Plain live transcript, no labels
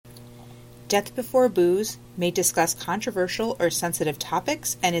Death Before Booze may discuss controversial or sensitive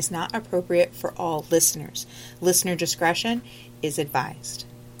topics and is not appropriate for all listeners. Listener discretion is advised.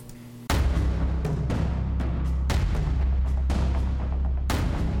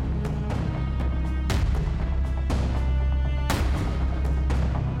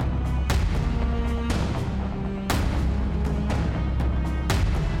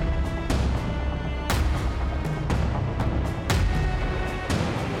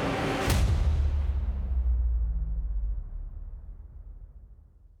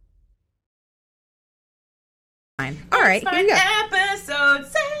 All right, here we go. Episode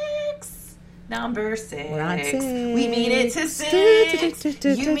 6. Number 6. We're on 6. We made it to 6. You made it to 6.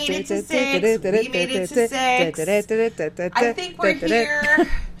 We made it to 6. I think we're here.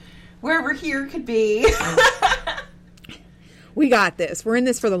 Wherever here could be. We got this. We're in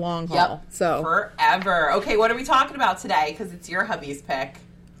this for the long haul. Yep. So forever. Okay, what are we talking about today? Because it's your hubby's pick.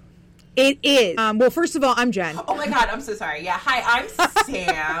 It is. Well, first of all, I'm Jen. Oh my God, I'm so sorry. Yeah, hi, I'm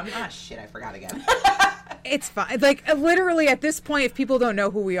Sam. Ah, shit, I forgot again. It's fine. Like, literally, at this point, if people don't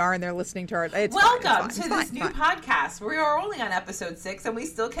know who we are and they're listening to our... Welcome to this new podcast. We are only on episode 6, and we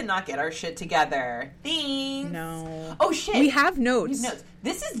still cannot get our shit together. Thanks. No. Oh, shit. We have notes.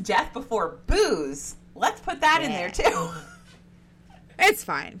 This is Death Before Booze. Let's put that in there, too. It's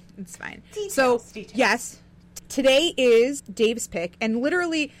fine. It's fine. Details. Yes, today is Dave's pick, and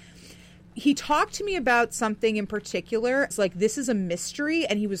literally... He talked to me about something in particular. It's like, this is a mystery,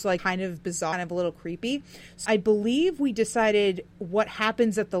 and he was like kind of bizarre, kind of a little creepy. So I believe we decided What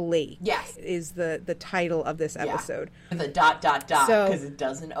Happens at the Lake. Yes. Is the title of this episode. Yeah. The ... because it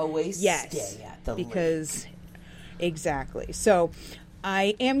doesn't always stay at the lake. Exactly. So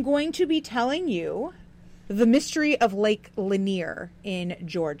I am going to be telling you the mystery of Lake Lanier in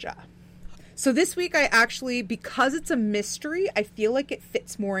Georgia. So this week I actually, because it's a mystery, I feel like it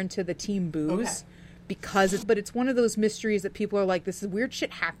fits more into the Team Booze. Okay. But it's one of those mysteries that people are like, this is weird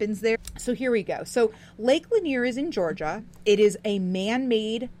shit happens there. So here we go. So Lake Lanier is in Georgia. It is a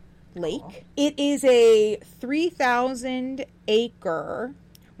man-made lake. Oh. It is a 3,000 acre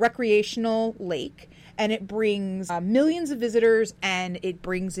recreational lake. And it brings millions of visitors, and it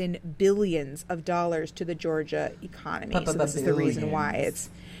brings in billions of dollars to the Georgia economy. So this is the reason why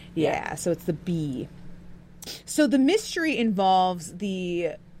it's... Yeah, so it's the B. So the mystery involves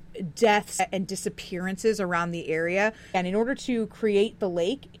the deaths and disappearances around the area. And in order to create the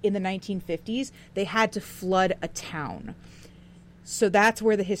lake in the 1950s, they had to flood a town. So that's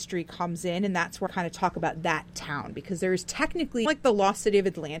where the history comes in, and that's where I kind of talk about that town. Because there's technically like the lost city of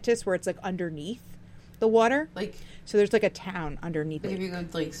Atlantis, where it's like underneath the water. Like, so there's like a town underneath it. If you go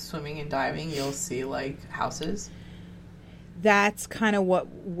like swimming and diving, you'll see like houses. That's kind of what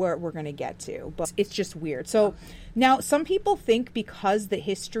we're going to get to, but it's just weird. So now some people think because the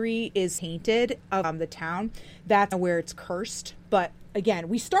history is tainted of the town, that's where it's cursed. But again,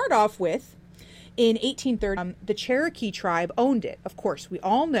 we start off with in 1830, the Cherokee tribe owned it. Of course, we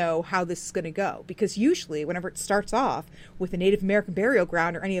all know how this is going to go, because usually whenever it starts off with a Native American burial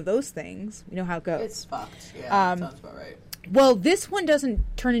ground or any of those things, you know how it goes. It's fucked. Yeah, sounds about right. Well, this one doesn't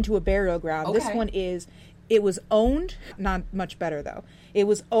turn into a burial ground. Okay. This one is... It was owned, not much better though. It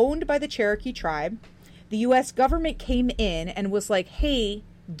was owned by the Cherokee tribe. The U.S. government came in and was like, hey,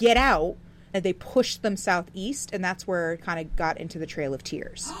 get out. And they pushed them southeast, and that's where it kind of got into the Trail of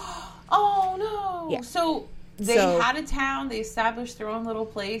Tears. Oh, no. Yeah. So they had a town, they established their own little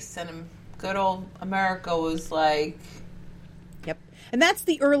place, and good old America was like... Yep. And that's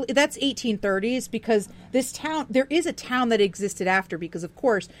that's 1830s, because this town, there is a town that existed after, because of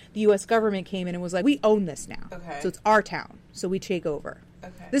course the U.S. government came in and was like, we own this now. Okay. So it's our town. So we take over.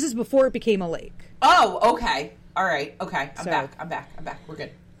 Okay. This is before it became a lake. Oh, okay. All right. Okay. I'm back. We're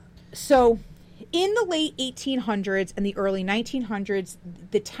good. So in the late 1800s and the early 1900s,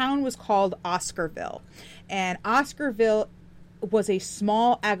 the town was called Oscarville. And Oscarville was a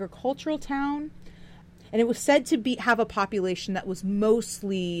small agricultural town. And it was said to have a population that was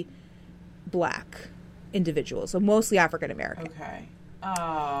mostly black individuals, so mostly African American. Okay.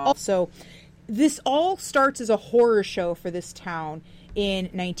 Also, this all starts as a horror show for this town in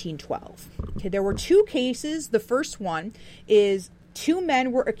 1912. Okay, there were 2 cases. The first one is 2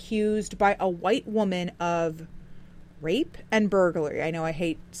 men were accused by a white woman of rape and burglary. I know I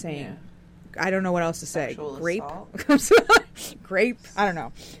hate saying... Yeah. I don't know what else to say. Grape? Grape? I don't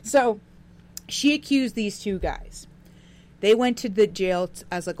know. So... She accused these 2 guys. They went to the jail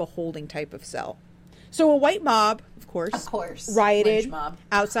as like a holding type of cell. So a white mob, of course, rioted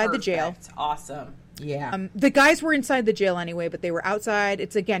outside the jail. Awesome. Yeah. The guys were inside the jail anyway, but they were outside.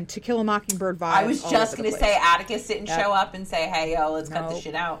 It's, again, To Kill a Mockingbird vibes. I was just going to say Atticus didn't show up and say, hey, yo, let's cut this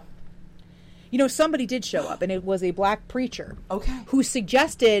shit out. somebody did show up, and it was a black preacher. Okay. Who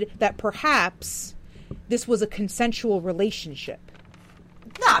suggested that perhaps this was a consensual relationship.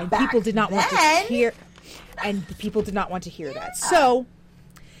 Not and back people did not then. want to hear and people did not want to hear that. So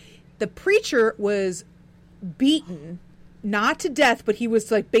the preacher was beaten, not to death, but he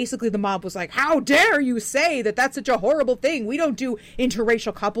was like, basically the mob was like, how dare you say that that's such a horrible thing? We don't do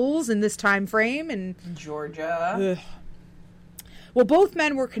interracial couples in this time frame. And Georgia. Well, both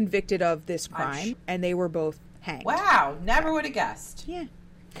men were convicted of this crime, and they were both hanged. Wow, never would have guessed. Yeah.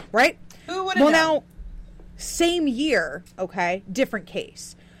 Right? Who would have known? Now, same year, okay, different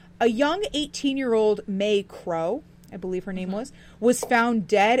case. A young 18-year-old May Crow, I believe her name was found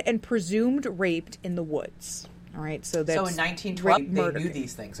dead and presumed raped in the woods. All right, so that's in 1912 they knew case.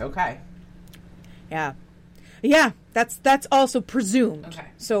 these things. Okay. Yeah, that's also presumed. Okay.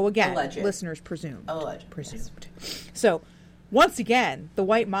 So again, Alleged. listeners presumed. Alleged. Presumed. Yes. So once again, the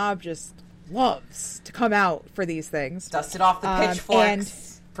white mob just loves to come out for these things. Dust it off the pitchforks.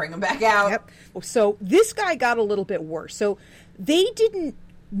 Bring them back out. Yep. So this guy got a little bit worse. So they didn't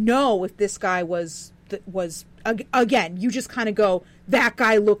know if this guy was again, you just kind of go, that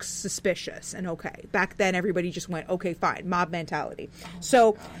guy looks suspicious. And okay, back then everybody just went, okay, fine, mob mentality.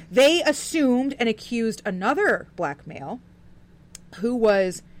 So they assumed and accused another black male who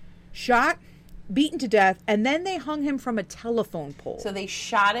was shot, beaten to death, and then they hung him from a telephone pole. So they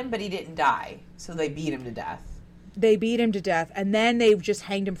shot him, but he didn't die. So they beat him to death. They beat him to death, and then they just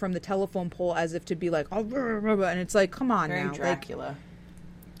hanged him from the telephone pole as if to be like, oh, blah, blah, blah. And it's like, come on Very now. Dracula. Like,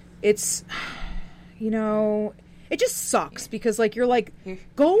 it's, it just sucks because, like, you're like,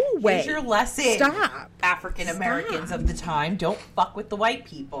 go away. Here's your lesson. Stop. African Americans of the time, don't fuck with the white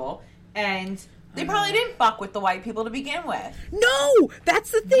people. And they probably didn't fuck with the white people to begin with. No,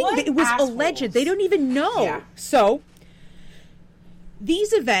 that's the thing. What It was assholes. alleged. They don't even know. Yeah. So,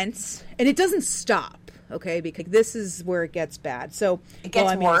 these events, and it doesn't stop. Okay, because this is where it gets bad. So, it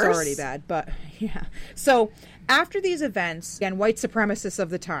gets worse. It's already bad, but yeah. So, after these events, and white supremacists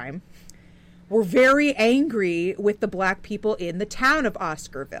of the time were very angry with the black people in the town of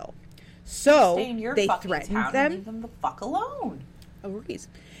Oscarville. So, they threatened them. Leave them the fuck alone.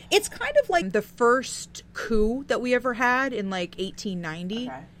 It's kind of like the first coup that we ever had in like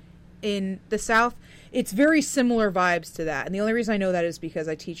 1890 in the South. It's very similar vibes to that. And the only reason I know that is because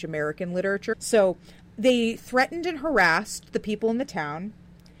I teach American literature. So, they threatened and harassed the people in the town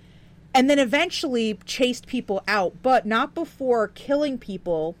and then eventually chased people out, but not before killing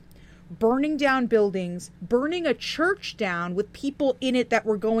people, burning down buildings, burning a church down with people in it that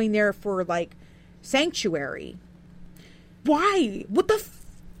were going there for, like, sanctuary. Why? What the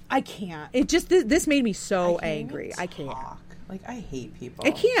I can't. It just, this made me so angry. I can't. Like, I hate people.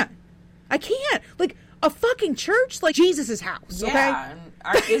 I can't. Like, a fucking church? Like, Jesus' house, okay? Yeah.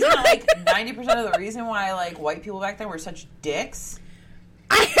 Isn't that like 90% of the reason why like white people back then were such dicks?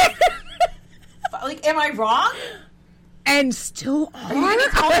 Like, am I wrong? And still are. Are you going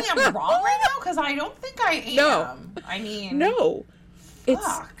to tell me I'm wrong right now? Because I don't think I am. No. I mean, no. It's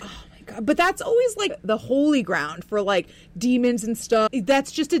oh my god. But that's always like the holy ground for like demons and stuff.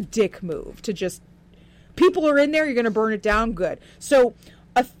 That's just a dick move to just people are in there. You're going to burn it down. Good. So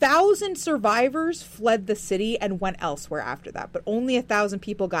 1,000 survivors fled the city and went elsewhere after that, but only 1,000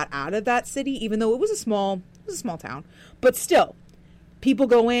 people got out of that city, even though it was a small town. But still, people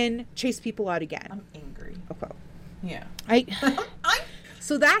go in, chase people out again. I'm angry. Okay. Yeah.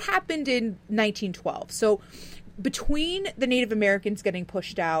 So that happened in 1912. So between the Native Americans getting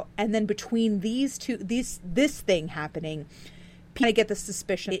pushed out and then between this thing happening, I get the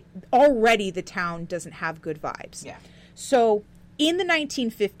suspicion already the town doesn't have good vibes. Yeah. So in the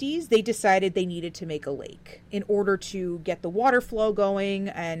 1950s, they decided they needed to make a lake in order to get the water flow going,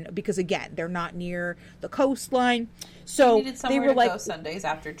 and because again, they're not near the coastline, so they were like, go Sundays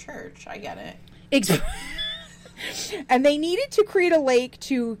after church. I get it. And they needed to create a lake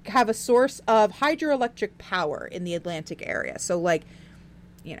to have a source of hydroelectric power in the Atlantic area. So, like,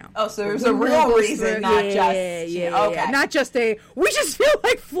 Oh, so there's a real reason, not just not just we just feel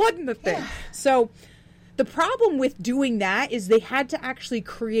like flooding the thing. Yeah. So. The problem with doing that is they had to actually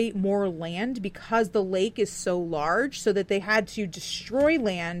create more land because the lake is so large, so that they had to destroy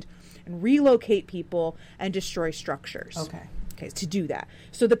land and relocate people and destroy structures. Okay, to do that.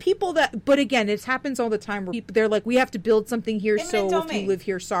 So the people but again, it happens all the time where they're like, we have to build something here, so if you live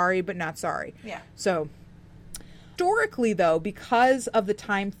here, sorry, but not sorry. Yeah. So historically, though, because of the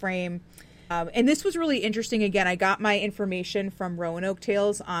time frame, and this was really interesting. Again, I got my information from Roanoke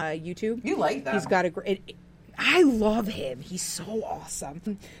Tales on YouTube. You like that? He's got a great. I love him. He's so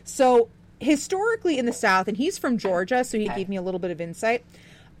awesome. So historically in the South, and he's from Georgia, so he gave me a little bit of insight.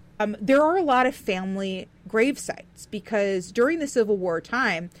 There are a lot of family grave sites because during the Civil War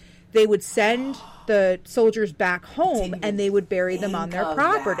time, they would send the soldiers back home and they would bury them on their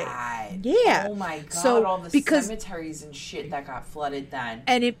property. That. Yeah. Oh my God. So, all the cemeteries and shit that got flooded then.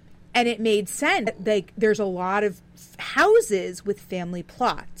 And it made sense. There's a lot of houses with family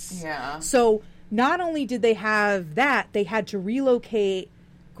plots. Yeah. So not only did they have that, they had to relocate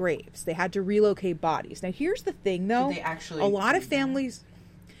graves. They had to relocate bodies. Now here's the thing, though. Did they actually? A lot of families.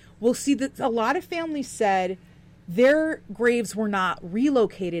 We'll see that a lot of families said their graves were not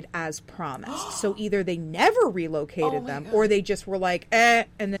relocated as promised. So either they never relocated them or they just were like, and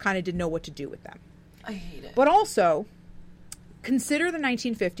they kind of didn't know what to do with them. I hate it. But also, consider the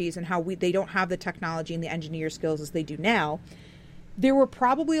 1950s and how they don't have the technology and the engineer skills as they do now. There were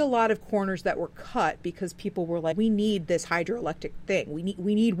probably a lot of corners that were cut because people were like, we need this hydroelectric thing.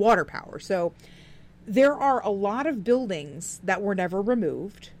 We need water power. So there are a lot of buildings that were never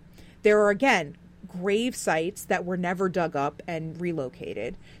removed. There are, again, grave sites that were never dug up and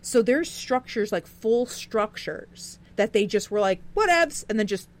relocated. So there's structures, like full structures, that they just were like, whatevs, and then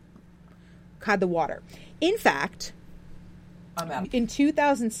just had the water. In fact, in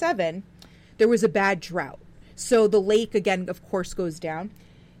 2007, there was a bad drought. So the lake, again, of course, goes down.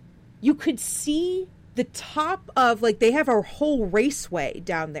 You could see the top of, like, they have a whole raceway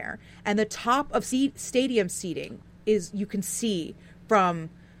down there. And the top of stadium seating you can see from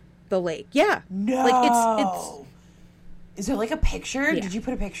the lake. Yeah. No. Like, Is there like a picture? Yeah. Did you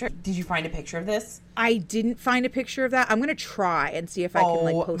put a picture? Did you find a picture of this? I didn't find a picture of that. I'm going to try and see if I can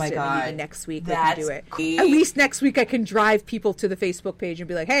like post it. And maybe next week we can do it. At least next week I can drive people to the Facebook page and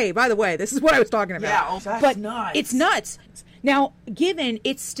be like, hey, by the way, this is what I was talking about. Yeah, that's nuts. It's nuts. Now, given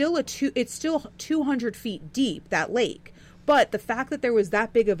it's still 200 feet deep, that lake, but the fact that there was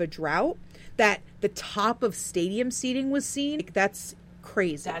that big of a drought, that the top of stadium seating was seen, like, that's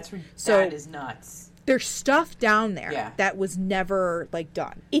crazy. That is nuts. There's stuff down there that was never like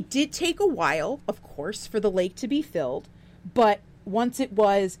done. It did take a while, of course, for the lake to be filled, but once it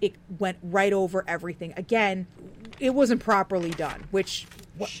went right over everything. Again, it wasn't properly done, which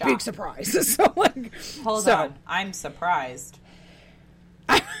big surprise. Hold on, I'm surprised.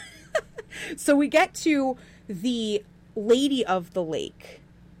 So we get to the lady of the lake,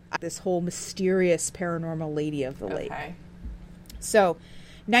 this whole mysterious paranormal lady of the lake. So,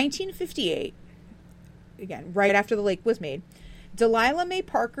 1958, again, right after the lake was made, Delilah Mae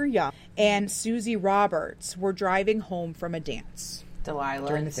Parker Young and Susie Roberts were driving home from a dance. Delilah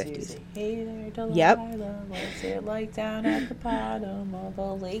during and the 50s. Susie. Hey there, Delilah. Yep. What's it like down at the bottom of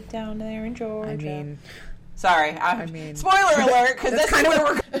a lake down there in Georgia? I mean... Sorry, I mean... Spoiler alert, because that's kind of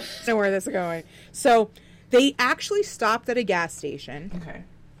where we're... know where this is going. So, they actually stopped at a gas station. Okay.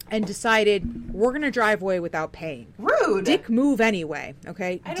 And decided, we're going to drive away without paying. Rude. Dick move anyway,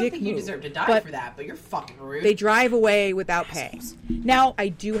 okay? I don't think you deserve to die for that, but you're fucking rude. They drive away without paying. Now, I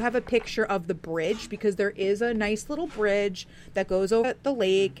do have a picture of the bridge because there is a nice little bridge that goes over the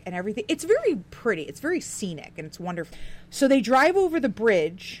lake and everything. It's very pretty. It's very scenic and it's wonderful. So they drive over the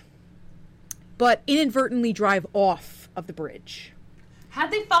bridge, but inadvertently drive off of the bridge.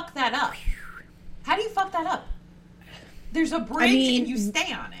 How'd they fuck that up? How do you fuck that up? There's a bridge and you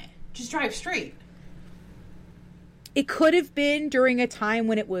stay on it. Just drive straight. It could have been during a time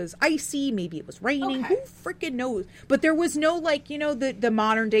when it was icy. Maybe it was raining. Okay. Who freaking knows? But there was no, like, you know, the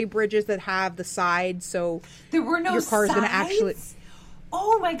modern day bridges that have the sides. So there were no your car's sides? Gonna actually...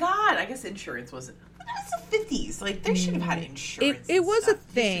 Oh, my God. I guess insurance wasn't... But that's the 50s. Like, they should have had insurance. It was stuff. a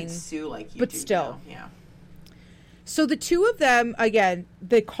thing. You should sue like you but do still. now. Yeah. So the two of them, again,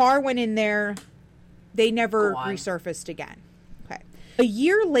 the car went in there. They never resurfaced again. Okay. A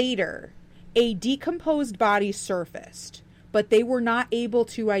year later, a decomposed body surfaced, but they were not able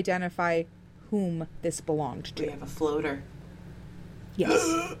to identify whom this belonged to. We have a floater. Yes.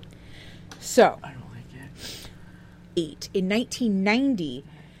 So, I don't like it. In 1990,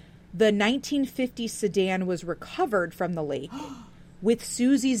 the 1950 sedan was recovered from the lake with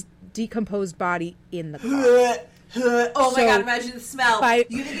Susie's decomposed body in the car. Oh my God, imagine the smell.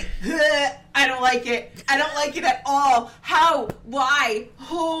 I don't like it. I don't like it at all. How? Why?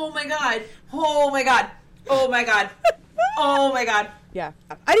 Oh my God. Oh my God. Oh my God. Oh my God. Yeah.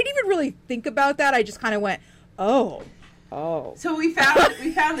 I didn't even really think about that. I just kind of went, oh. So we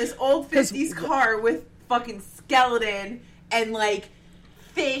found this old 50s car with fucking skeleton and like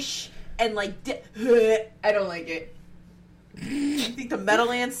fish and like I don't like it. You think the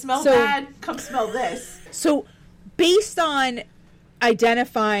Meadowlands smell bad? Come smell this. So based on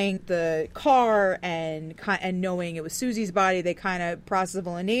identifying the car and knowing it was Susie's body, they kind of process of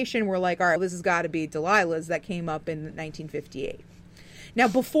elimination were like, all right, this has got to be Delilah's that came up in 1958. Now,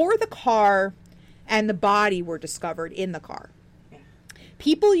 before the car and the body were discovered in the car,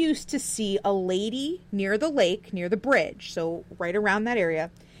 people used to see a lady near the lake, near the bridge, so right around that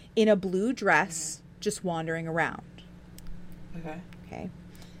area, in a blue dress, just wandering around. Okay.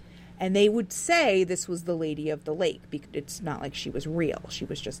 And they would say this was the lady of the lake, because it's not like she was real. She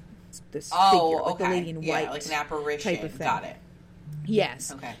was just this figure, like the lady in white, like an apparition. Type of thing. Got it.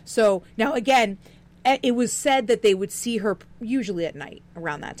 Yes. Okay. So now again, it was said that they would see her usually at night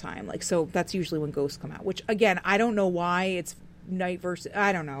around that time. Like, so that's usually when ghosts come out. Which again, I don't know why it's night versus.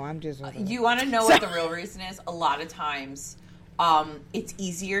 I don't know. I'm just. You want to know what the real reason is? A lot of times, it's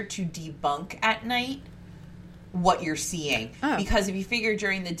easier to debunk at night what you're seeing, because if you figure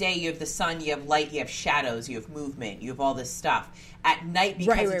during the day you have the sun, you have light, you have shadows, you have movement, you have all this stuff. At night,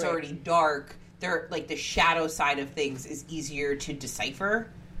 because it's already dark, there like the shadow side of things is easier to decipher.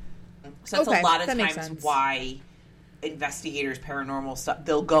 So that's a lot of times why investigators, paranormal stuff,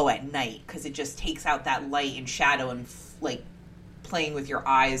 they'll go at night, because it just takes out that light and shadow and like playing with your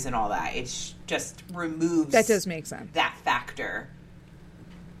eyes and all that. It just removes that does make sense. That factor.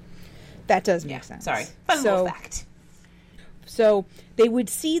 That does make sense. Sorry. Fun little fact. So they would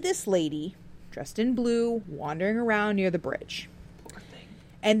see this lady dressed in blue wandering around near the bridge. Poor thing.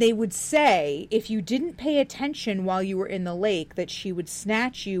 And they would say if you didn't pay attention while you were in the lake, that she would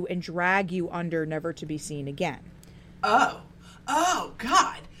snatch you and drag you under, never to be seen again. Oh,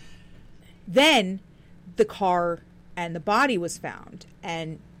 God. Then the car and the body was found,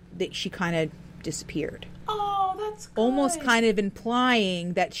 and she kind of disappeared. Oh, that's good. Almost kind of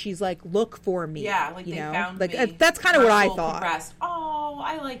implying that she's like, look for me. Yeah, like they found like, me. that's kind of what I thought. Progressed. Oh,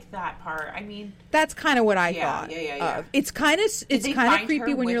 I like that part. I mean, that's kind of what I thought. Yeah. It's kind of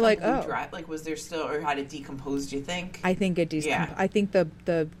creepy when you're like, oh, like was there still, or had it decomposed? Do you think? I think it decomposed. I think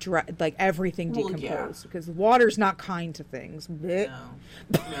the like everything decomposed because the water's not kind to things.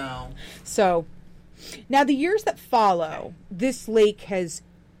 No. So now the years that follow, this lake is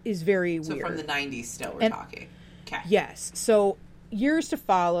very weird. So from the 90s still we're talking. Okay. Yes. So years to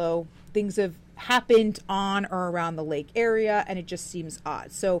follow, things have happened on or around the lake area, and it just seems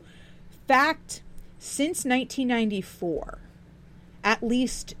odd. So fact, since 1994, at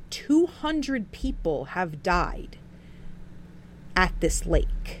least 200 people have died at this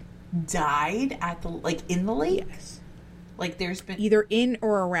lake. Died at in the lake? Yes. Like there's been either in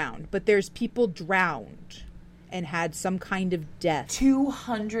or around, but there's people drowned and had some kind of death.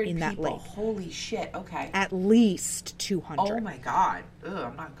 200 in that people. lake. Holy shit. Okay. At least 200. Oh my God. Ugh,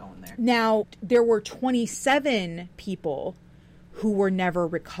 I'm not going there. Now, there were 27 people who were never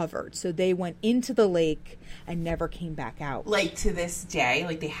recovered. So they went into the lake and never came back out. Like to this day,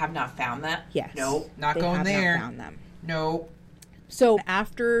 like they have not found that? Yes. Nope. Not they going have there. Not found them. Nope. So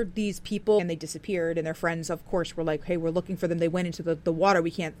after these people, and they disappeared, and their friends, of course, were like, hey, we're looking for them. They went into the water.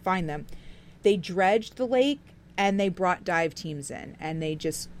 We can't find them. They dredged the lake, and they brought dive teams in, and they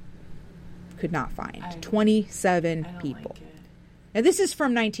just could not find 27 people. Like it. Now, this is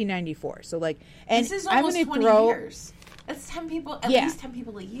from 1994. So, like, and this is almost I'm gonna 20 throw, years. That's 10 people, at least 10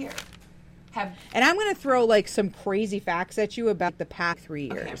 people a year. And I'm going to throw, like, some crazy facts at you about the past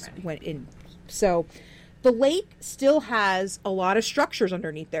 3 years. So the lake still has a lot of structures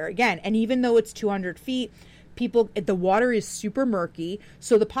underneath there again, and even though it's 200 feet, the water is super murky,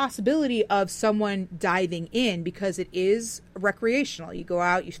 so the possibility of someone diving in, because it is recreational, you go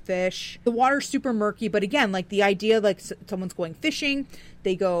out, you fish, the water's super murky, but again, like the idea, like someone's going fishing,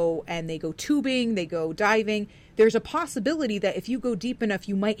 they go tubing, they go diving, there's a possibility that if you go deep enough,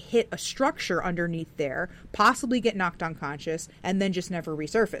 you might hit a structure underneath there, possibly get knocked unconscious, and then just never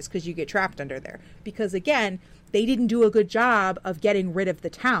resurface because you get trapped under there. Because again, they didn't do a good job of getting rid of the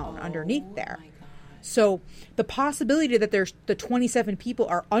town underneath there. So the possibility that there's the 27 people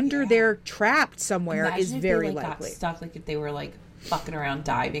are under there trapped somewhere is very likely. Got stuck, like if they were like fucking around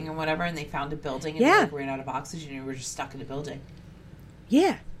diving or whatever, and they found a building and they like ran out of oxygen and were just stuck in a building.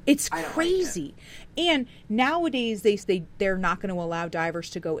 Yeah. It's crazy. And nowadays they're not going to allow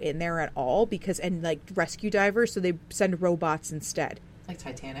divers to go in there at all and like rescue divers, so they send robots instead. Like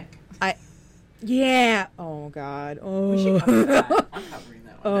Titanic. Yeah. Oh God. Oh. We should cover that. I'm covering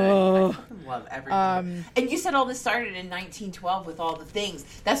that one day. I fucking love everything. And you said all this started in 1912 with all the things.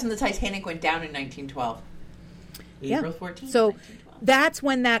 That's when the Titanic went down in 1912. April 14th. So that's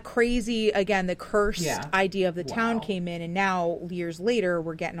when that crazy, again, the cursed idea of the town came in, and now years later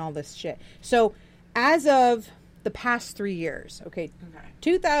we're getting all this shit. So as of the past 3 years,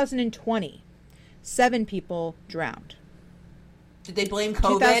 2020, 7 people drowned. Did they blame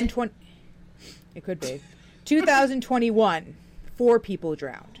COVID? 2020, it could be. 2021, 4 people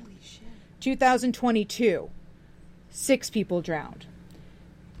drowned. Holy shit. 2022, 6 people drowned.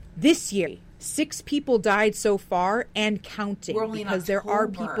 This year, 6 people died so far and counting. We're only in because there are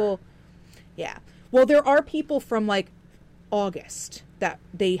October. people. Yeah. Well, there are people from like August that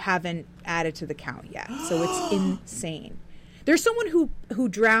they haven't added to the count yet. So it's insane. There's someone who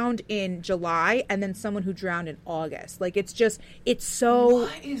drowned in July and then someone who drowned in August. Like it's so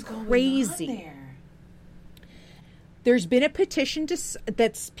what is going crazy. on there? There's been a petition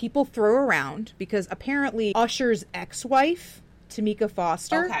that's people throw around because apparently Usher's ex-wife, Tamika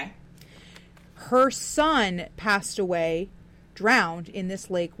Foster, Okay. her son passed away, drowned in this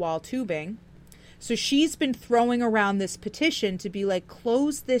lake while tubing. So she's been throwing around this petition to be like,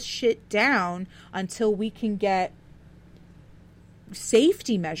 close this shit down until we can get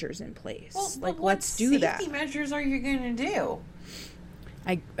safety measures in place. Well, like, what let's do that. safety measures are you going to do?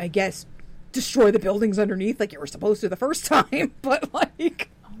 I guess destroy the buildings underneath like you were supposed to the first time. But like...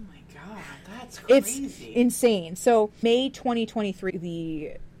 Oh my God, that's It's crazy. insane. So May 2023,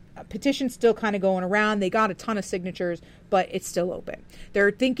 the petition's still kind of going around. They got a ton of signatures, but it's still open.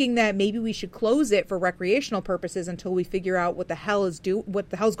 They're thinking that maybe we should close it for recreational purposes until we figure out what the hell's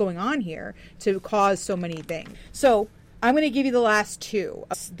going on here to cause so many things. So I'm going to give you the last 2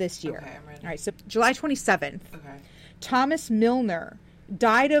 this year. Okay, I'm ready. All right. So July 27th, Okay. Thomas Milner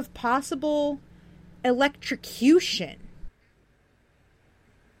died of possible electrocution.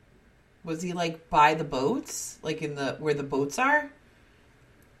 Was he like by the boats? Like in the where the boats are?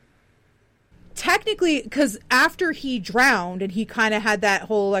 Technically, because after he drowned and he kind of had that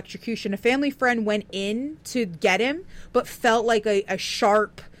whole electrocution, a family friend went in to get him, but felt like a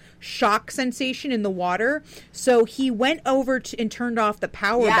sharp shock sensation in the water. So he went over and turned off the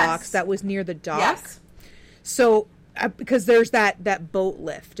power Yes. box that was near the dock. Yes. So, because there's that boat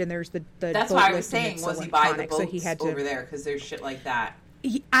lift and there's the That's boat why I lift was and saying, it's was he by the electronic, boats so he had to, over there? Because there's shit like that.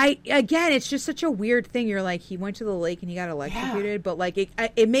 Again, it's just such a weird thing. You're like, he went to the lake and he got electrocuted, but like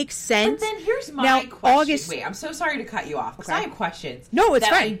it makes sense. But then here's my Now, question. Wait, I'm so sorry to cut you off because Okay. I have questions. No, it's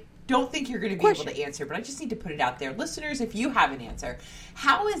that fine. I don't think you're going to be able to answer, but I just need to put it out there. Listeners, if you have an answer,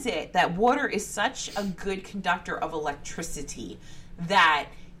 how is it that water is such a good conductor of electricity that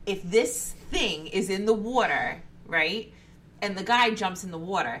if this thing is in the water, right, and the guy jumps in the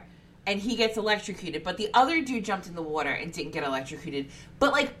water, and he gets electrocuted, but the other dude jumped in the water and didn't get electrocuted.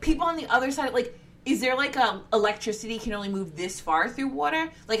 But, like, people on the other side, like, is there, like, electricity can only move this far through water?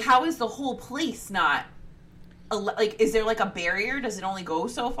 Like, how is the whole place not, like, is there, like, a barrier? Does it only go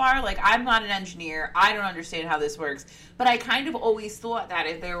so far? Like, I'm not an engineer. I don't understand how this works. But I kind of always thought that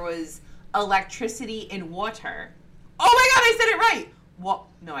if there was electricity in water... Oh, my God, I said it right! Well,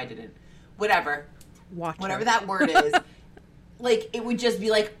 no, I didn't. Whatever. Whatever that word is. Like, it would just be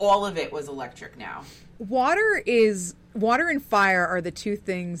like all of it was electric now. Water and fire are the 2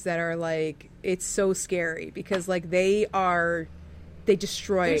 things that are like, it's so scary because like they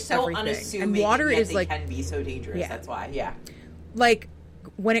destroy They're so everything. unassuming, And water and yet is they like, can be so dangerous. Yeah. That's why, yeah. like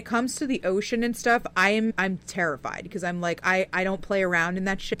when it comes to the ocean and stuff, I'm terrified because I'm like, I don't play around in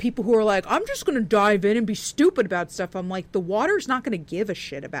that shit. People who are like, I'm just going to dive in and be stupid about stuff. I'm like, the water's not going to give a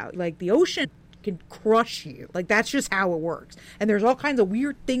shit about, like, the ocean can crush you. Like, that's just how it works. And there's all kinds of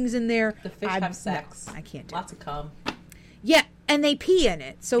weird things in there. The fish have sex. No, I can't do Lots of cum. Yeah, and they pee in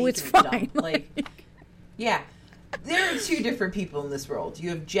it, so it's fine. Like, yeah. There are 2 different people in this world. You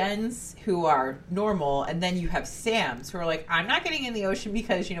have Jens, who are normal, and then you have Sams, who are like, I'm not getting in the ocean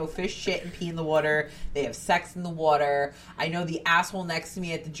because, fish shit and pee in the water. They have sex in the water. I know the asshole next to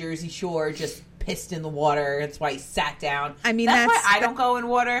me at the Jersey Shore just pissed in the water. That's why he sat down. I mean, that's why I don't go in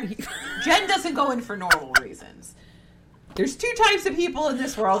water. Jen doesn't go in for normal reasons. There's 2 types of people in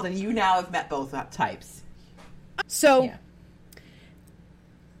this world, and you now have met both types. So, Yeah.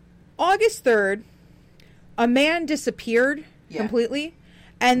 August 3rd, a man disappeared completely,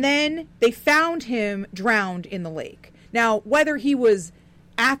 and then they found him drowned in the lake. Now, whether he was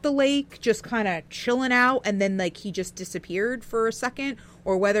at the lake just kind of chilling out and then like he just disappeared for a second,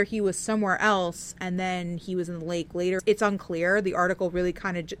 or whether he was somewhere else and then he was in the lake later, it's unclear. The article really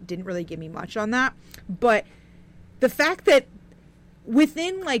kind of didn't really give me much on that. But the fact that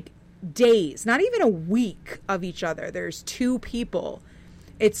within like days, not even a week of each other, there's 2 people.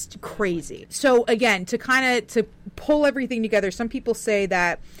 It's crazy. So again, to pull everything together, some people say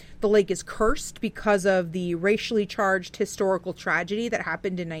that the lake is cursed because of the racially charged historical tragedy that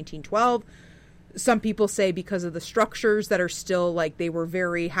happened in 1912. Some people say because of the structures that are still like they were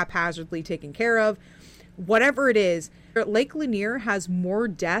very haphazardly taken care of. Whatever it is, Lake Lanier has more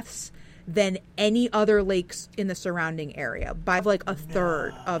deaths than any other lakes in the surrounding area by like a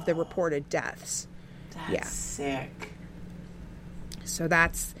third of the reported deaths. That's sick. So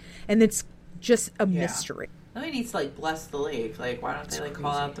it's just a mystery. Nobody needs to, like, bless the lake. Like, why don't they, like,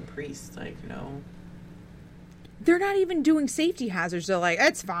 call out the priest? Like, you know. They're not even doing safety hazards. They're like,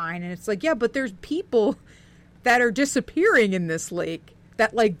 it's fine. And it's like, yeah, but there's people that are disappearing in this lake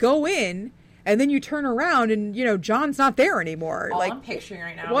that, like, go in, and then you turn around and, you know, John's not there anymore. All like, I'm picturing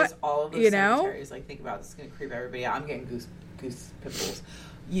right now is all of those cemeteries. Like, think about this. It's going to creep everybody out. I'm getting goose pimples.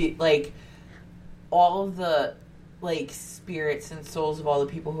 Like, all of the, like, spirits and souls of all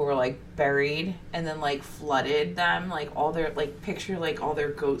the people who were, like, buried and then, like, flooded them, like, all their, like, picture, like, all their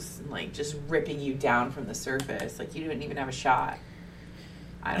ghosts and, like, just ripping you down from the surface. Like, you didn't even have a shot.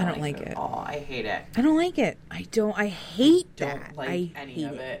 I don't like it at all. I hate it. I don't like it. I hate that. Don't like any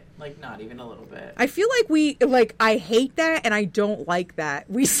of it. Like, not even a little bit. I feel like I hate that and I don't like that.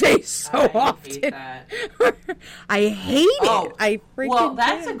 We say so often. Hate that. I hate it. I freaking Well,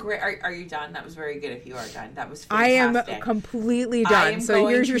 that's do. a great... Are you done? That was very good if you are done. That was I fantastic. am completely done. So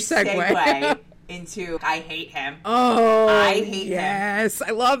here's your segue. Into I hate him. Oh, I hate him. Yes, I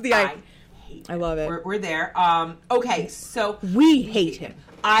love the... I love it. We're there. Okay, so... We hate him.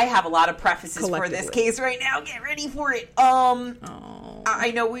 I have a lot of prefaces for this case right now. Get ready for it.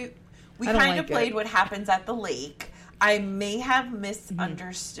 I know we kind of played what happens at the lake. I may have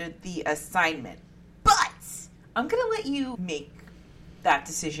misunderstood the assignment, but I'm going to let you make that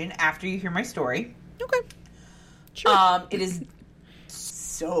decision after you hear my story. Okay. Sure. It is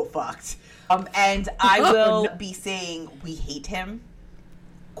so fucked. And I will be saying we hate him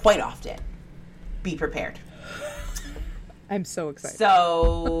quite often. Be prepared. I'm so excited.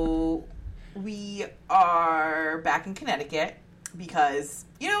 So we are back in Connecticut because,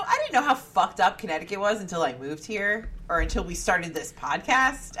 you know, I didn't know how fucked up Connecticut was until I moved here, or until we started this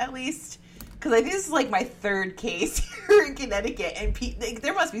podcast, at least. Because I think this is like my third case here in Connecticut, and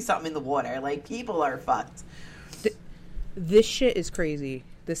there must be something in the water. Like, people are fucked. This shit is crazy.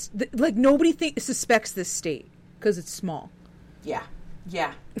 Like, nobody suspects this state because it's small. Yeah.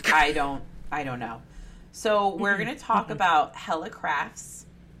 I don't know. So we're going to talk about Helle Crafts.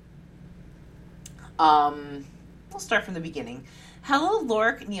 We'll start from the beginning. Helle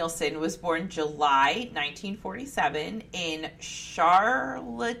Lork Nielsen was born July 1947 in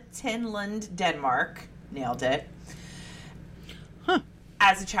Charlottenlund, Denmark. Nailed it. Huh.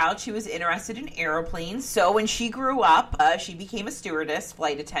 As a child, she was interested in airplanes. So when she grew up, she became a stewardess,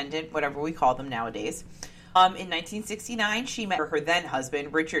 flight attendant, whatever we call them nowadays. In 1969, she met her then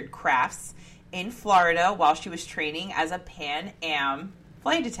husband, Richard Crafts, in Florida while she was training as a Pan Am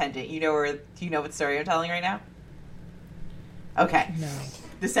flight attendant. Do you know what story I'm telling right now? Okay. No.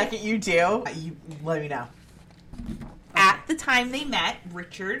 The second you do, you let me know. Okay. At the time they met,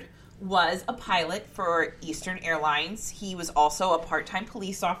 Richard was a pilot for Eastern Airlines. He was also a part-time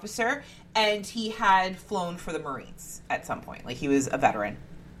police officer, and he had flown for the Marines at some point. Like, he was a veteran.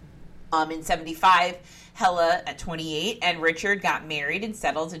 In 75, Helle, at 28, and Richard got married and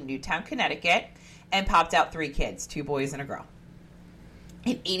settled in Newtown, Connecticut, and popped out 3 kids, 2 boys and a girl.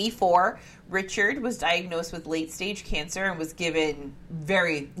 In 84, Richard was diagnosed with late-stage cancer and was given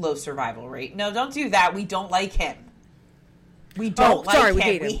very low survival rate. No, don't do that. We don't like him. We don't like him. We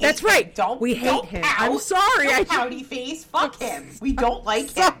hate him. That's right. We hate him. I'm sorry. Don't pouty face. Fuck him. We don't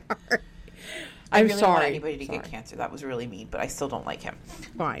like him. I really don't want anybody to get cancer. That was really mean, but I still don't like him.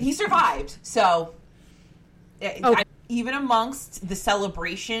 Fine. He survived, so even amongst the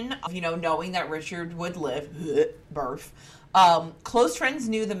celebration of, knowing that Richard would live, birth, close friends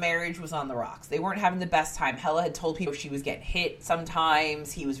knew the marriage was on the rocks. They weren't having the best time. Helle had told people she was getting hit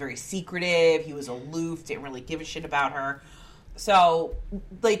sometimes. He was very secretive. He was aloof, didn't really give a shit about her. So,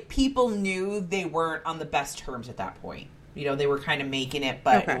 people knew they weren't on the best terms at that point. They were kind of making it,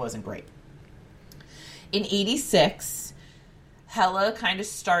 but It wasn't great. In 86, Helle kind of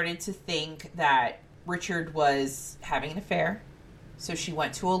started to think that Richard was having an affair. So she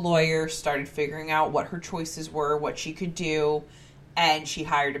went to a lawyer, started figuring out what her choices were, what she could do, and she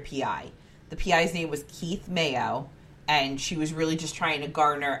hired a PI. The PI's name was Keith Mayo, and she was really just trying to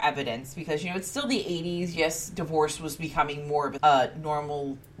garner evidence because, it's still the 80s. Yes, divorce was becoming more of a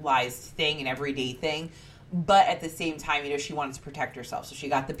normalized thing, an everyday thing. But at the same time, she wanted to protect herself. So she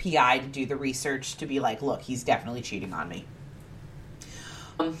got the PI to do the research to be like, look, he's definitely cheating on me.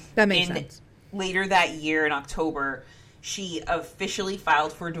 That makes sense. Later that year in October, she officially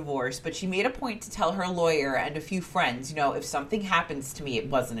filed for divorce, but she made a point to tell her lawyer and a few friends, if something happens to me, it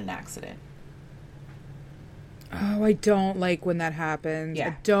wasn't an accident. Oh, I don't like when that happens. Yeah.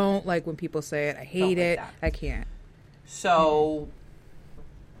 I don't like when people say it. I hate it. I can't. So,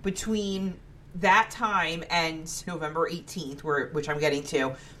 between that time and November 18th, which I'm getting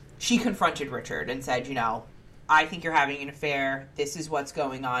to, she confronted Richard and said, I think you're having an affair. This is what's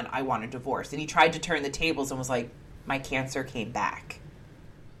going on. I want a divorce. And he tried to turn the tables and was like, my cancer came back.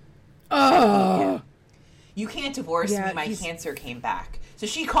 Oh. Yeah. You can't divorce me. My cancer came back. So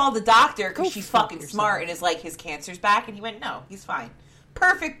she called the doctor because she's fucking smart and is like, his cancer's back? And he went, no, he's fine.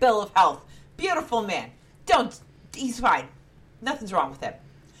 Perfect bill of health. Beautiful man. He's fine. Nothing's wrong with him.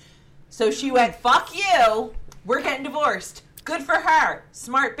 So she went, fuck you. We're getting divorced. Good for her.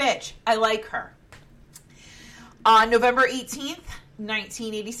 Smart bitch. I like her. On November 18th,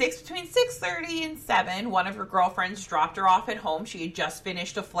 1986, between 6:30 and 7, one of her girlfriends dropped her off at home. She had just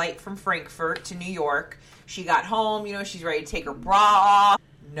finished a flight from Frankfurt to New York. She got home, she's ready to take her bra off.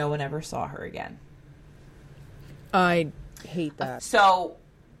 No one ever saw her again. I hate that. So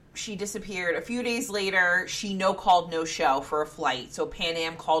she disappeared. A few days later, she no-called, no-show for a flight. So Pan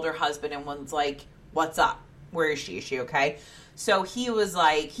Am called her husband and was like, what's up? Where is she? Is she okay? So he was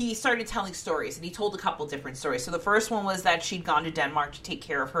like, he started telling stories, and he told a couple different stories. So the first one was that she'd gone to Denmark to take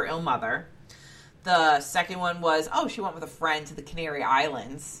care of her ill mother. The second one was, she went with a friend to the Canary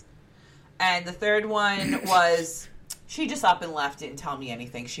Islands. And the third one was, she just up and left, didn't tell me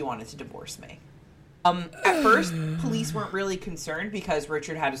anything. She wanted to divorce me. At first, police weren't really concerned because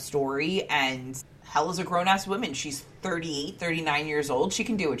Richard had a story, and Helle's a grown-ass woman. She's 38, 39 years old. She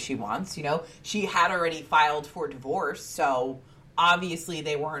can do what she wants, She had already filed for divorce, so obviously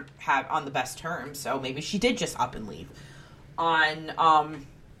they weren't on the best terms, so maybe she did just up and leave. On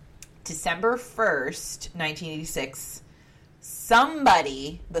December 1st, 1986,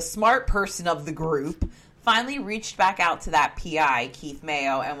 somebody, the smart person of the group, finally reached back out to that PI, Keith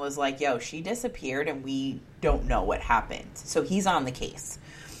Mayo, and was like, yo, she disappeared and we don't know what happened. So he's on the case.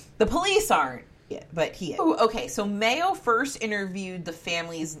 The police aren't. Yeah, but he is. Ooh, okay, so Mayo first interviewed the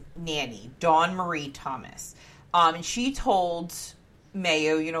family's nanny, Dawn Marie Thomas. And she told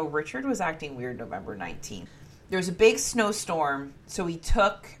Mayo, Richard was acting weird November 19th. There was a big snowstorm, so he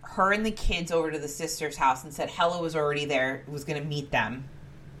took her and the kids over to the sister's house and said Helle was already there, was going to meet them.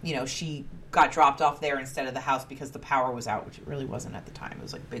 She got dropped off there instead of the house because the power was out, which it really wasn't at the time. It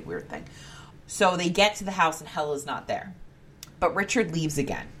was like a big weird thing. So they get to the house and Helle's not there. But Richard leaves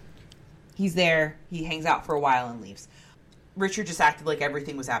again. He's there, he hangs out for a while and leaves. Richard just acted like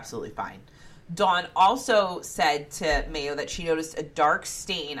everything was absolutely fine. Dawn also said to Mayo that she noticed a dark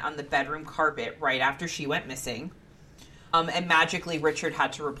stain on the bedroom carpet right after she went missing. And magically, Richard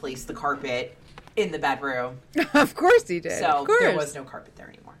had to replace the carpet in the bedroom. Of course he did. So there was no carpet there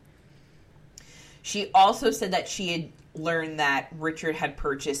anymore. She also said that she had learned that Richard had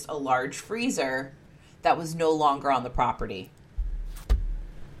purchased a large freezer that was no longer on the property.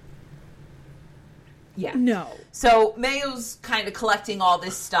 Yeah. No. So Mayo's kind of collecting all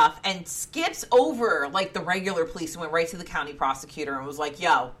this stuff and skips over like the regular police and went right to the county prosecutor and was like,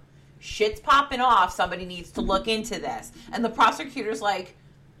 yo, shit's popping off. Somebody needs to look into this. And the prosecutor's like,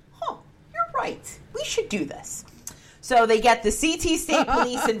 you're right. We should do this. So they get the CT State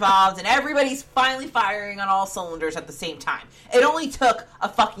Police involved and everybody's finally firing on all cylinders at the same time. It only took a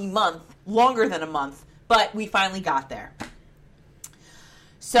fucking month, longer than a month, but we finally got there.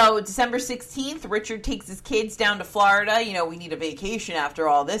 So December 16th, Richard takes his kids down to Florida. We need a vacation after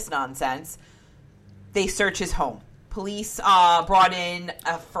all this nonsense. They search his home. Police brought in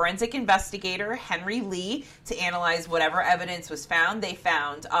a forensic investigator, Henry Lee, to analyze whatever evidence was found. They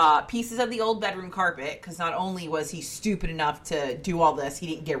found pieces of the old bedroom carpet, because not only was he stupid enough to do all this, he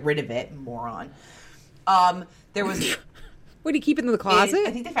didn't get rid of it, moron. There was... What, did he keep it in the closet?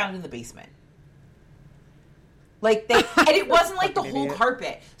 I think they found it in the basement. And it wasn't like the whole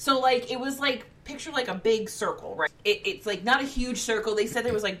carpet. So, it was picture a big circle, right? It's not a huge circle. They said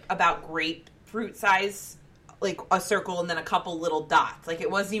it was about grapefruit size, a circle and then a couple little dots. It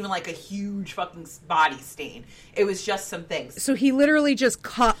wasn't even a huge fucking body stain. It was just some things. So he literally just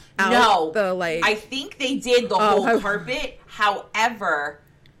cut out I think they did the whole carpet. However,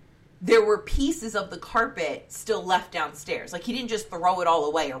 there were pieces of the carpet still left downstairs. He didn't just throw it all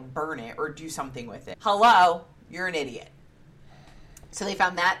away or burn it or do something with it. Hello? You're an idiot. So they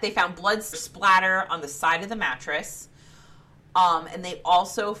found that. They found blood splatter on the side of the mattress. And they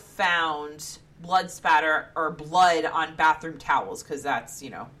also found blood spatter or blood on bathroom towels because that's,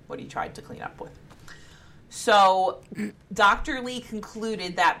 what he tried to clean up with. So Dr. Lee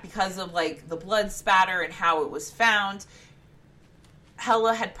concluded that because of, the blood spatter and how it was found,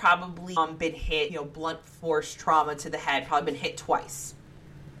 Helle had probably been hit, blunt force trauma to the head, probably been hit twice.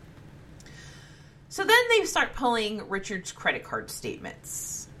 So then they start pulling Richard's credit card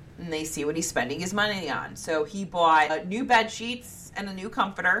statements. And they see what he's spending his money on. So he bought new bed sheets and a new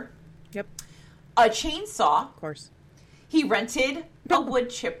comforter. Yep. A chainsaw. Of course. He rented a wood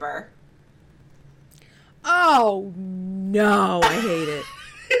chipper. Oh, no. I hate it.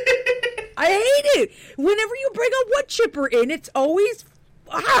 I hate it. Whenever you bring a wood chipper in, it's always...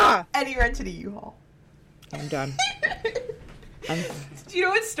 And he rented a U-Haul. I'm done. Do you know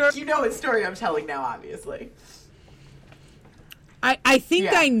what story? You know what story I'm telling now, obviously. I think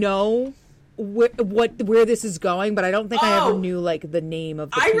I know where this is going, but I don't think I ever knew, like, the name of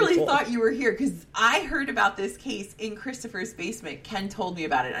the people. I really thought you were here, because I heard about this case in Christopher's basement. Ken told me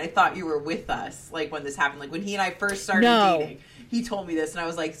about it, and I thought you were with us, like, when this happened. Like, when he and I first started dating, he told me this, and I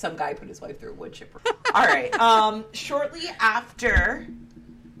was like, some guy put his wife through a wood chipper. All right. Shortly after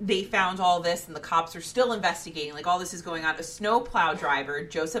they found all this, and the cops are still investigating, like, all this is going on, a snowplow driver,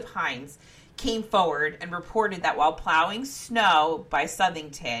 Joseph Hines, came forward and reported that while plowing snow by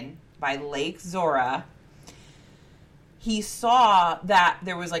Southington, by Lake Zora, he saw that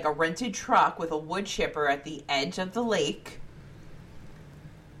there was like a rented truck with a wood chipper at the edge of the lake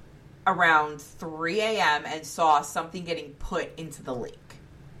around 3 a.m. and saw something getting put into the lake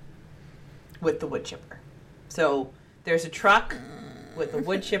with the wood chipper. So there's a truck with a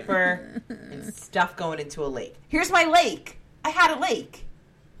wood chipper and stuff going into a lake. Here's my lake. I had a lake.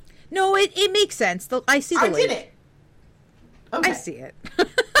 No, it makes sense. I see the lake. I did it. Okay. I see it.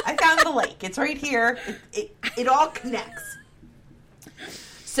 I found the lake. It's right here. It all connects.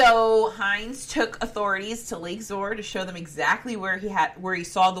 So Hines took authorities to Lake Zor to show them exactly where he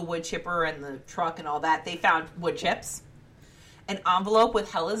saw the wood chipper and the truck and all that. They found wood chips, an envelope with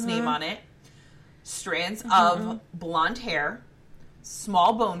Helle's name on it, strands of blonde hair,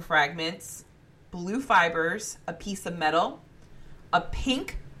 small bone fragments, blue fibers, a piece of metal, a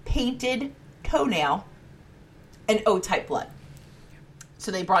pink painted toenail, and O-type blood.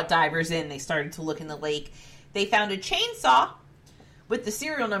 So they brought divers in. They started to look in the lake. They found a chainsaw with the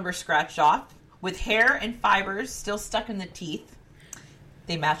serial number scratched off, with hair and fibers still stuck in the teeth.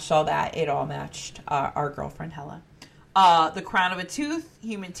 They matched all that. It all matched our girlfriend, Helle. The crown of a tooth,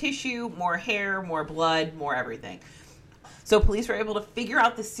 human tissue, more hair, more blood, more everything. So police were able to figure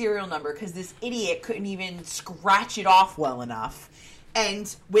out the serial number because this idiot couldn't even scratch it off well enough.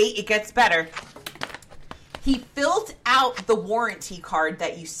 And wait, it gets better. He filled out the warranty card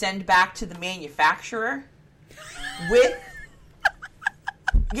that you send back to the manufacturer with...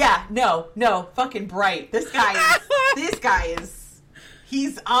 Yeah, no, fucking bright. This guy is,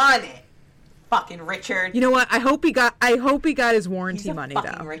 he's on it. Fucking Richard. You know what? I hope he got his warranty money,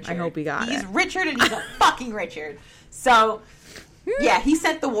 though. Richard. I hope he got it. He's Richard and he's a fucking Richard. So, yeah, he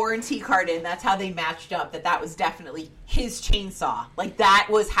sent the warranty card in. That's how they matched up that was definitely his chainsaw. Like, that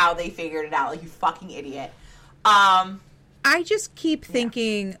was how they figured it out. Like, you fucking idiot. I just keep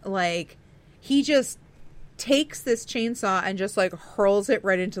thinking, like, he just takes this chainsaw and just, like, hurls it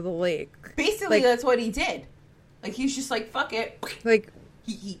right into the lake. Basically, like, that's what he did. Like, he's just like, fuck it. Like,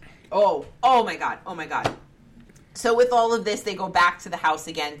 oh my God. So with all of this, they go back to the house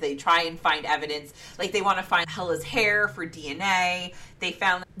again. They try and find evidence. Like, they want to find Helle's hair for DNA. They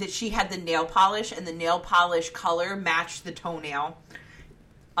found that she had the nail polish, and the nail polish color matched the toenail.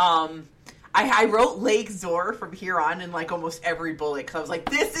 I wrote Lake Zor from here on in, like, almost every bullet, because I was like,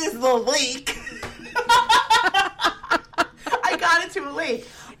 this is the lake. I got it to a lake.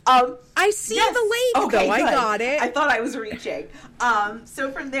 I see the lake, okay, though. Good. I got it. I thought I was reaching.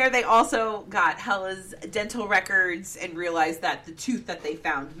 So from there, they also got Helle's dental records and realized that the tooth that they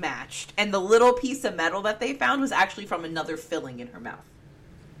found matched. And the little piece of metal that they found was actually from another filling in her mouth.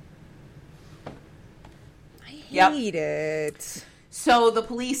 I hate it. So the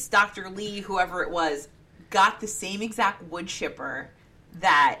police, Dr. Lee, whoever it was, got the same exact wood chipper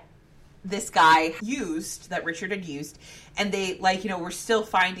that this guy used, that Richard had used, and they, like, were still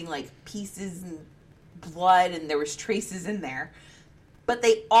finding, like, pieces and blood, and there was traces in there. But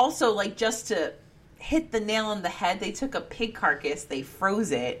they also, like, just to hit the nail on the head, they took a pig carcass, they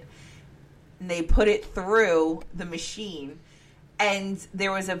froze it, and they put it through the machine, and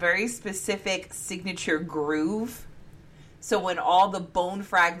there was a very specific signature groove. So when all the bone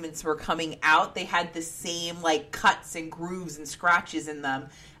fragments were coming out, they had the same, like, cuts and grooves and scratches in them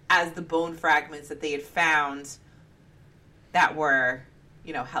as the bone fragments that they had found that were,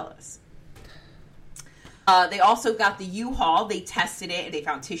 Helle's. They also got the U-Haul. They tested it, and they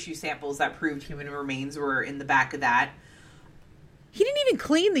found tissue samples that proved human remains were in the back of that. He didn't even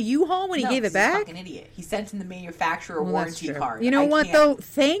clean the U-Haul when he gave it back? He's a fucking idiot. He sent in the manufacturer warranty card. You know what, though?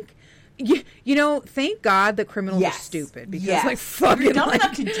 Thank God the criminals are stupid. Because, like, fucking... If you're dumb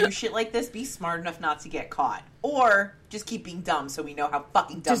enough to do shit like this, be smart enough not to get caught. Or just keep being dumb so we know how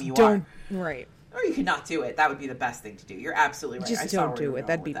fucking dumb you are. Right. Or you could not do it. That would be the best thing to do. You're absolutely right. Just don't do it.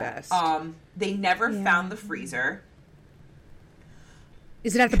 That'd be best. They never found the freezer.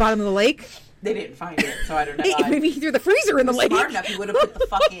 Is it at the bottom of the lake? They didn't find it, so I don't know. Maybe he threw the freezer in the lake. Smart enough, he would have put the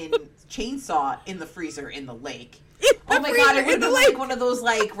fucking chainsaw in the freezer in the lake. Oh my god, it would have been like one of those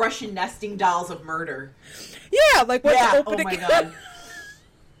like Russian nesting dolls of murder. Yeah, like what's opening? Oh my god.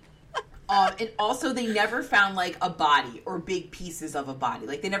 And also, they never found like a body or big pieces of a body.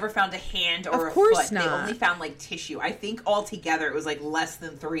 Like they never found a hand or a foot. Not. They only found like tissue. I think altogether it was like less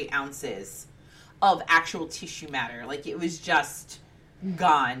than 3 ounces of actual tissue matter. Like it was just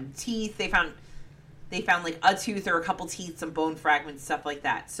gone. Teeth. They found like a tooth or a couple teeth, some bone fragments, stuff like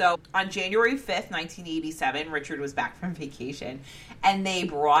that. So on January 5th, 1987, Richard was back from vacation, and they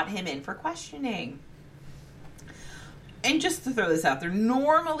brought him in for questioning. And just to throw this out there,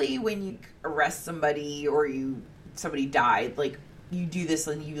 normally when you arrest somebody or somebody died, like you do this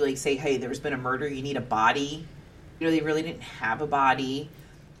and you like say, hey, there's been a murder, you need a body. You know, they really didn't have a body.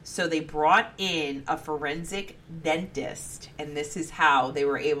 So they brought in a forensic dentist, and this is how they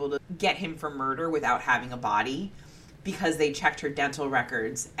were able to get him for murder without having a body, because they checked her dental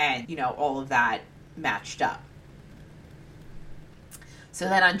records and, you know, all of that matched up. So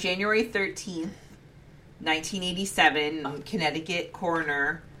then on January 13th, 1987, Connecticut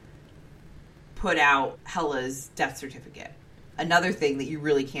coroner put out Helle's death certificate. Another thing that you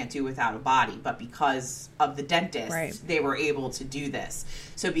really can't do without a body, but because of the dentist, right, they were able to do this.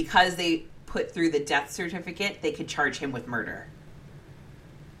 So because they put through the death certificate, they could charge him with murder.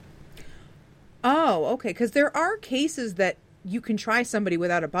 Oh, okay. Because there are cases that you can try somebody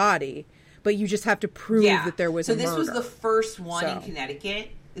without a body, but you just have to prove that there was a murder. So this was the first one in Connecticut.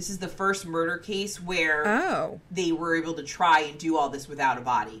 This is the first murder case where they were able to try and do all this without a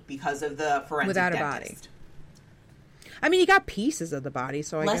body because of the forensic dentist. Without a body. I mean, you got pieces of the body,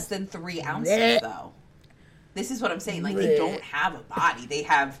 so I guess... Less than 3 ounces, though. This is what I'm saying. Like, they don't have a body. They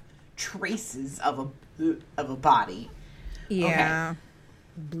have traces of a body. Yeah.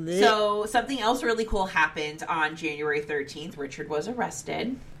 Okay. So, something else really cool happened on January 13th. Richard was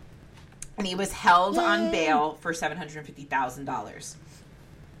arrested. And he was held on bail for $750,000.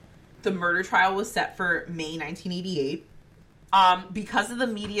 The murder trial was set for May 1988. Because of the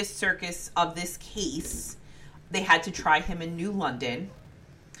media circus of this case, they had to try him in New London.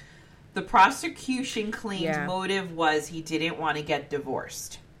 The prosecution claimed motive was he didn't want to get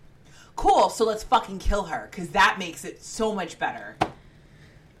divorced. Cool, so let's fucking kill her, because that makes it so much better.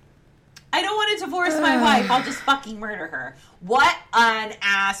 I don't want to divorce my wife. I'll just fucking murder her. What an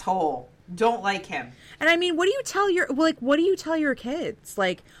asshole. Don't like him. And I mean, what do you tell your kids?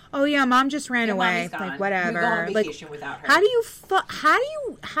 Like, oh yeah, mom just ran away. Like, whatever. We go on vacation without her.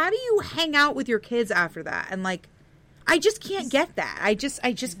 How do you hang out with your kids after that? And like, I just can't get that. I just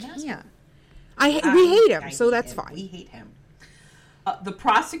can't. We hate him, so that's fine. We hate him. The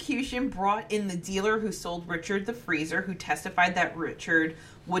prosecution brought in the dealer who sold Richard the freezer, who testified that Richard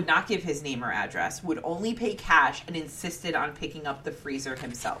would not give his name or address, would only pay cash, and insisted on picking up the freezer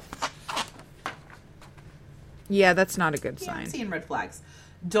himself. Yeah, that's not a good sign. I'm seeing red flags.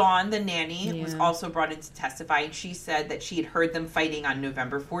 Dawn, the nanny, was also brought in to testify, and she said that she had heard them fighting on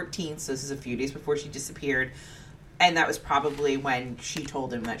November 14th, so this is a few days before she disappeared, and that was probably when she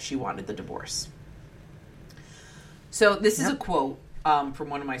told him that she wanted the divorce. So this is a quote from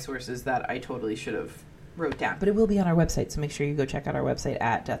one of my sources that I totally should have wrote down, but it will be on our website, so make sure you go check out our website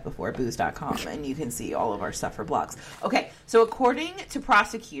at deathbeforebooze.com, and you can see all of our stuff for blogs. Okay, so according to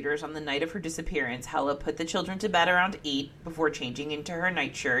prosecutors, on the night of her disappearance, Helle put the children to bed around 8 before changing into her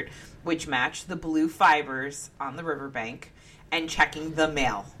nightshirt, which matched the blue fibers on the riverbank, and checking the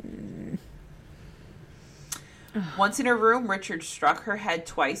mail. Once in her room, Richard struck her head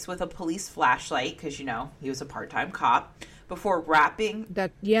twice with a police flashlight, because, you know, he was a part-time cop, before wrapping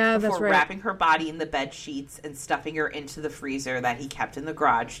her body in the bed sheets and stuffing her into the freezer that he kept in the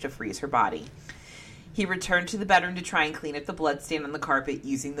garage to freeze her body. He returned to the bedroom to try and clean up the blood stain on the carpet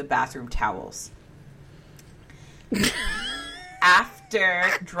using the bathroom towels. After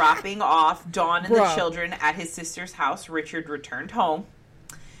dropping off Dawn and the children at his sister's house, Richard returned home,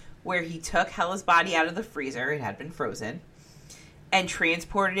 where he took Helle's body out of the freezer, it had been frozen, and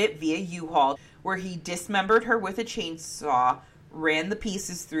transported it via U-Haul, where he dismembered her with a chainsaw, ran the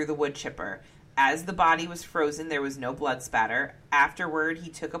pieces through the wood chipper. As the body was frozen, there was no blood spatter. Afterward, he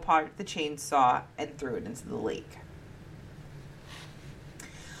took apart the chainsaw and threw it into the lake.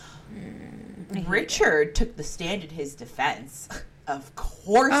 Richard took the stand in his defense. Of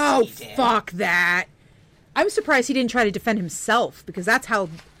course he did. Oh, fuck that. I'm surprised he didn't try to defend himself, because that's how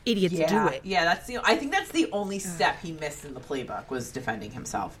idiots do it. Yeah, I think that's the only step he missed in the playbook, was defending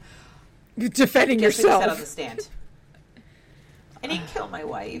himself. Defending yourself. Said on the stand. I didn't kill my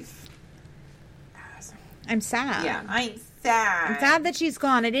wife. I'm sad. Yeah, I'm sad. I'm sad that she's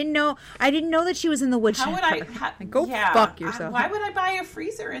gone. I didn't know that she was in the wood chipper. How would I... Go fuck yourself. Why would I buy a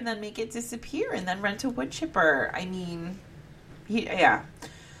freezer and then make it disappear and then rent a wood chipper? I mean, yeah.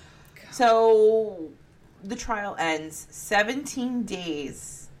 So the trial ends 17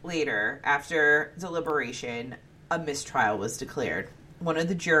 days later after deliberation. A mistrial was declared. One of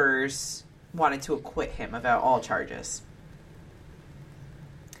the jurors wanted to acquit him of all charges.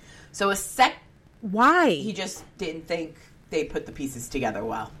 So Why? He just didn't think they put the pieces together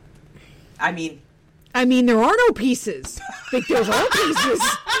well. I mean, there are no pieces. Like, there's all pieces.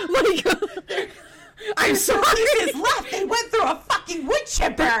 Like, I'm sorry. Pieces left. They went through a fucking wood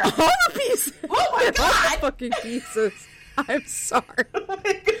chipper. All the pieces. Oh my God. All the fucking pieces. I'm sorry. Oh my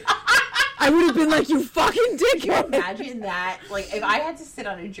God. I would have been like, you fucking dickhead. Imagine that. Like, if I had to sit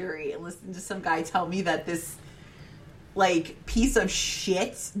on a jury and listen to some guy tell me that this, like, piece of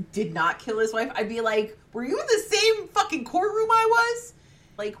shit did not kill his wife, I'd be like, were you in the same fucking courtroom I was?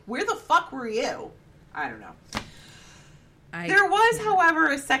 Like, where the fuck were you? I don't know. There was,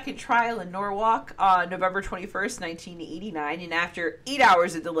 however, a second trial in Norwalk on November 21st, 1989, and after 8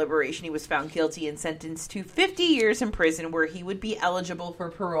 hours of deliberation, he was found guilty and sentenced to 50 years in prison, where he would be eligible for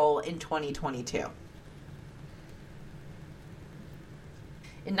parole in 2022.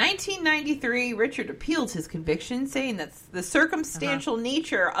 In 1993, Richard appealed his conviction, saying that the circumstantial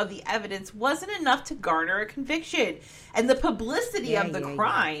nature of the evidence wasn't enough to garner a conviction, and the publicity of the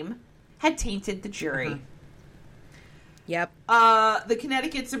crime had tainted the jury. Yep. The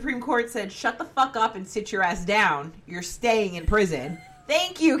Connecticut Supreme Court said, shut the fuck up and sit your ass down. You're staying in prison.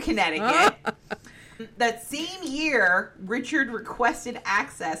 Thank you, Connecticut. That same year, Richard requested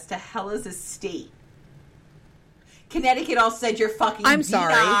access to Helle's estate. Connecticut all said you're fucking denied.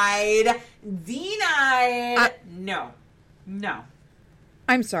 Sorry. Denied. No.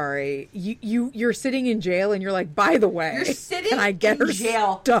 I'm sorry. You're sitting in jail and you're like, by the way, you're sitting can I get in her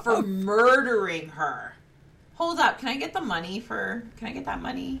jail stuff? For murdering her. Hold up. Can I get that money?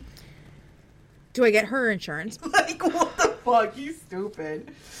 Do I get her insurance? Like, what the fuck? You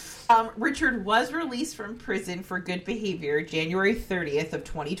stupid. Richard was released from prison for good behavior January 30th of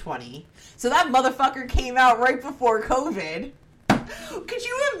 2020. So that motherfucker came out right before COVID. Could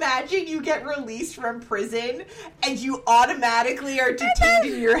you imagine you get released from prison and you automatically are detained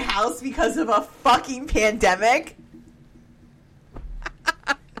in your house because of a fucking pandemic?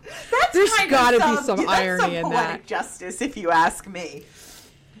 There's got to be some irony in that. Poetic justice, if you ask me.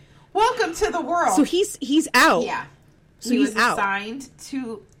 Welcome to the world. So he's out. Yeah. So he's out.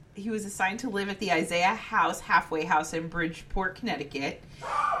 He was assigned to live at the Isaiah House, halfway house in Bridgeport, Connecticut.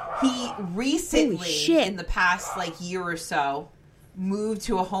 He recently, in the past year or so, moved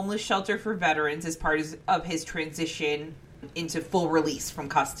to a homeless shelter for veterans as part of his transition into full release from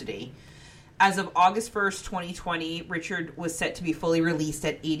custody. As of August 1st, 2020, Richard was set to be fully released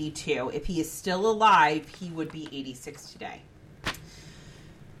at 82. If he is still alive, he would be 86 today.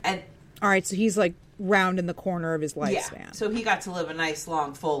 And all right, so he's like round in the corner of his lifespan. Yeah, so he got to live a nice,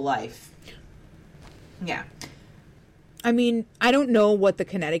 long, full life. Yeah. I mean, I don't know what the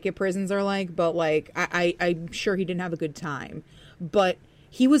Connecticut prisons are like, but I'm sure he didn't have a good time. But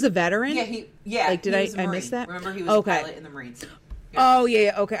he was a veteran? Yeah, did I miss that? Remember, he was a pilot in the Marines. Yeah. Oh,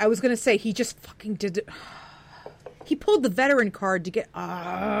 yeah, okay. I was going to say, he just fucking did it. He pulled the veteran card to get...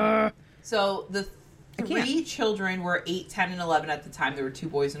 So, the three children were 8, 10, and 11 at the time. There were 2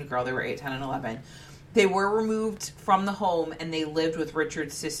 boys and a girl. They were 8, 10, and 11. They were removed from the home, and they lived with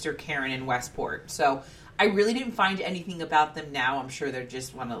Richard's sister, Karen, in Westport. So, I really didn't find anything about them now. I'm sure they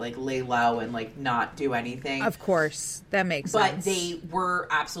just want to, lay low and, not do anything. Of course. That makes sense. But they were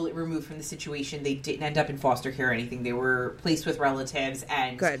absolutely removed from the situation. They didn't end up in foster care or anything. They were placed with relatives.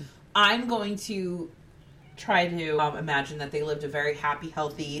 And good. I'm going to try to imagine that they lived a very happy,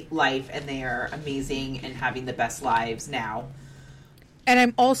 healthy life, and they are amazing and having the best lives now. And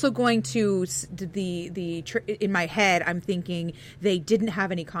I'm also going to in my head, I'm thinking they didn't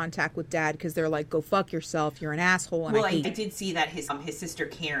have any contact with Dad because they're like, "Go fuck yourself, you're an asshole." And I did see that his sister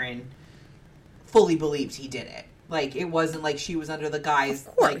Karen fully believed he did it. It wasn't like she was under the guise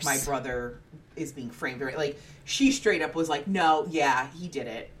like my brother is being framed. Right? She straight up was like, "No, yeah, he did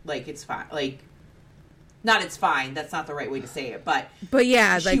it. It's fine." Not it's fine. That's not the right way to say it, but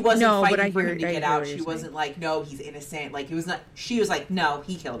yeah, she wasn't fighting for hear, him to get out. She wasn't like, no, he's innocent. It was not. She was like, no,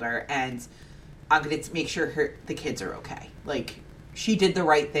 he killed her, and I'm going to make sure the kids are okay. She did the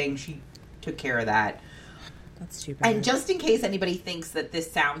right thing. She took care of that. That's too bad. And just in case anybody thinks that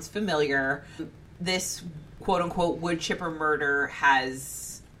this sounds familiar, this quote unquote wood chipper murder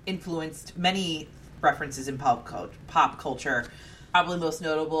has influenced many references in pop culture. Probably most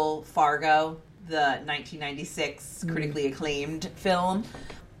notable, Fargo. the 1996 critically acclaimed film.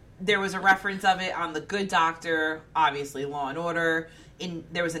 There was a reference of it on The Good Doctor, obviously Law and Order.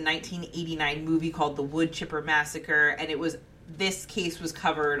 There was a 1989 movie called The Wood Chipper Massacre, and this case was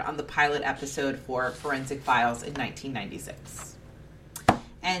covered on the pilot episode for Forensic Files in 1996.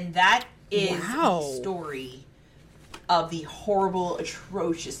 And that is the story of the horrible,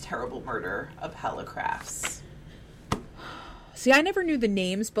 atrocious, terrible murder of Helle Crafts. See, I never knew the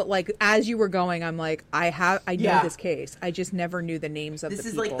names, but like as you were going, I'm like, I know this case. I just never knew the names of the people.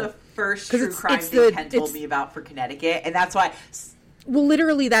 This is like the first true crime thing Ken told me about for Connecticut, and that's why. Well,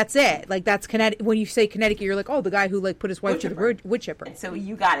 literally, that's it. Like that's Connecticut. When you say Connecticut, you're like, oh, the guy who like put his wife to the wood chipper. And so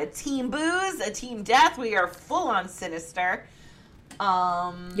you got a team booze, a team death. We are full on sinister.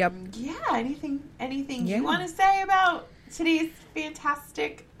 Yep. Yeah. Anything you want to say about today's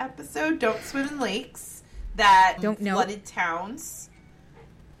fantastic episode? Don't swim in lakes that flooded towns.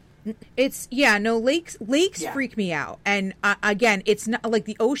 Lakes freak me out. And again, it's not like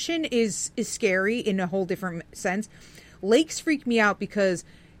the ocean is scary in a whole different sense. Lakes freak me out because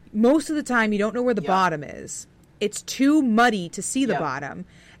most of the time you don't know where the bottom is. It's too muddy to see the bottom.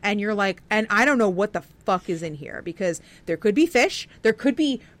 And you're like, and I don't know what the fuck is in here because there could be fish, there could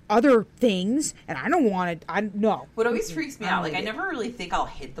be other things, and I don't want to. No. What always freaks me out, like I never really think I'll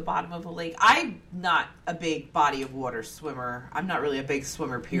hit the bottom of a lake. I'm not a big body of water swimmer. I'm not really a big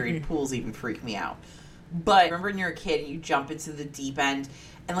swimmer. Period. Pools even freak me out. But remember when you're a kid and you jump into the deep end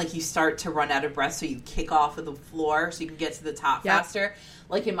and like you start to run out of breath, so you kick off of the floor so you can get to the top faster.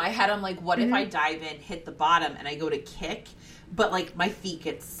 Like in my head, I'm like, what if I dive in, hit the bottom, and I go to kick, but like my feet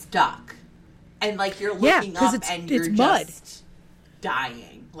get stuck, and like you're looking up and you're just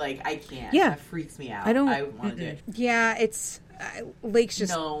dying. Like I can't. Yeah, that freaks me out. I want to do it. Yeah, it's lakes.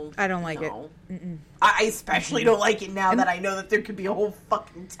 Just I don't like it. I especially don't like it now that I know that there could be a whole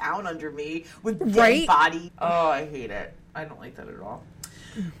fucking town under me with dead body. Oh, I hate it. I don't like that at all.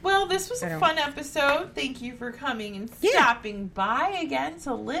 Well, this was a fun episode. Thank you for coming and stopping by again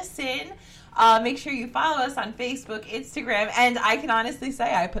to listen. Make sure you follow us on Facebook, Instagram, and I can honestly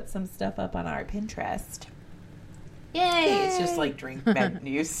say I put some stuff up on our Pinterest. Yay! It's just like drink bed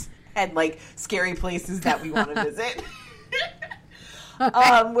news and like scary places that we want to visit.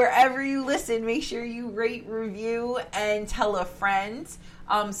 Wherever you listen, make sure you rate, review, and tell a friend.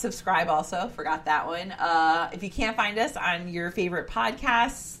 Subscribe also. Forgot that one. If you can't find us on your favorite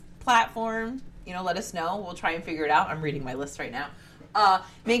podcast platform, let us know. We'll try and figure it out. I'm reading my list right now.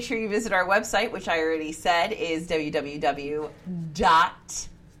 Make sure you visit our website, which I already said is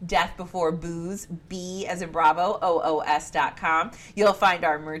www.deathbeforebooze, B as in Bravo, OOS.com. You'll find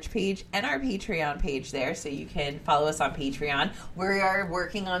our merch page and our Patreon page there, so you can follow us on Patreon. We are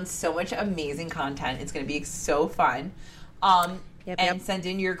working on so much amazing content. It's going to be so fun. Send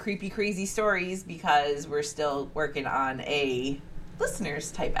in your creepy, crazy stories because we're still working on a listeners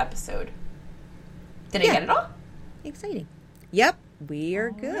type episode. Did I get it all? Exciting. Yep. We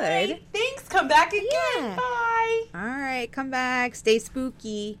are good. Right. Thanks. Come back again. Bye. All right. Come back. Stay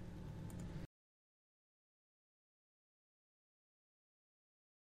spooky.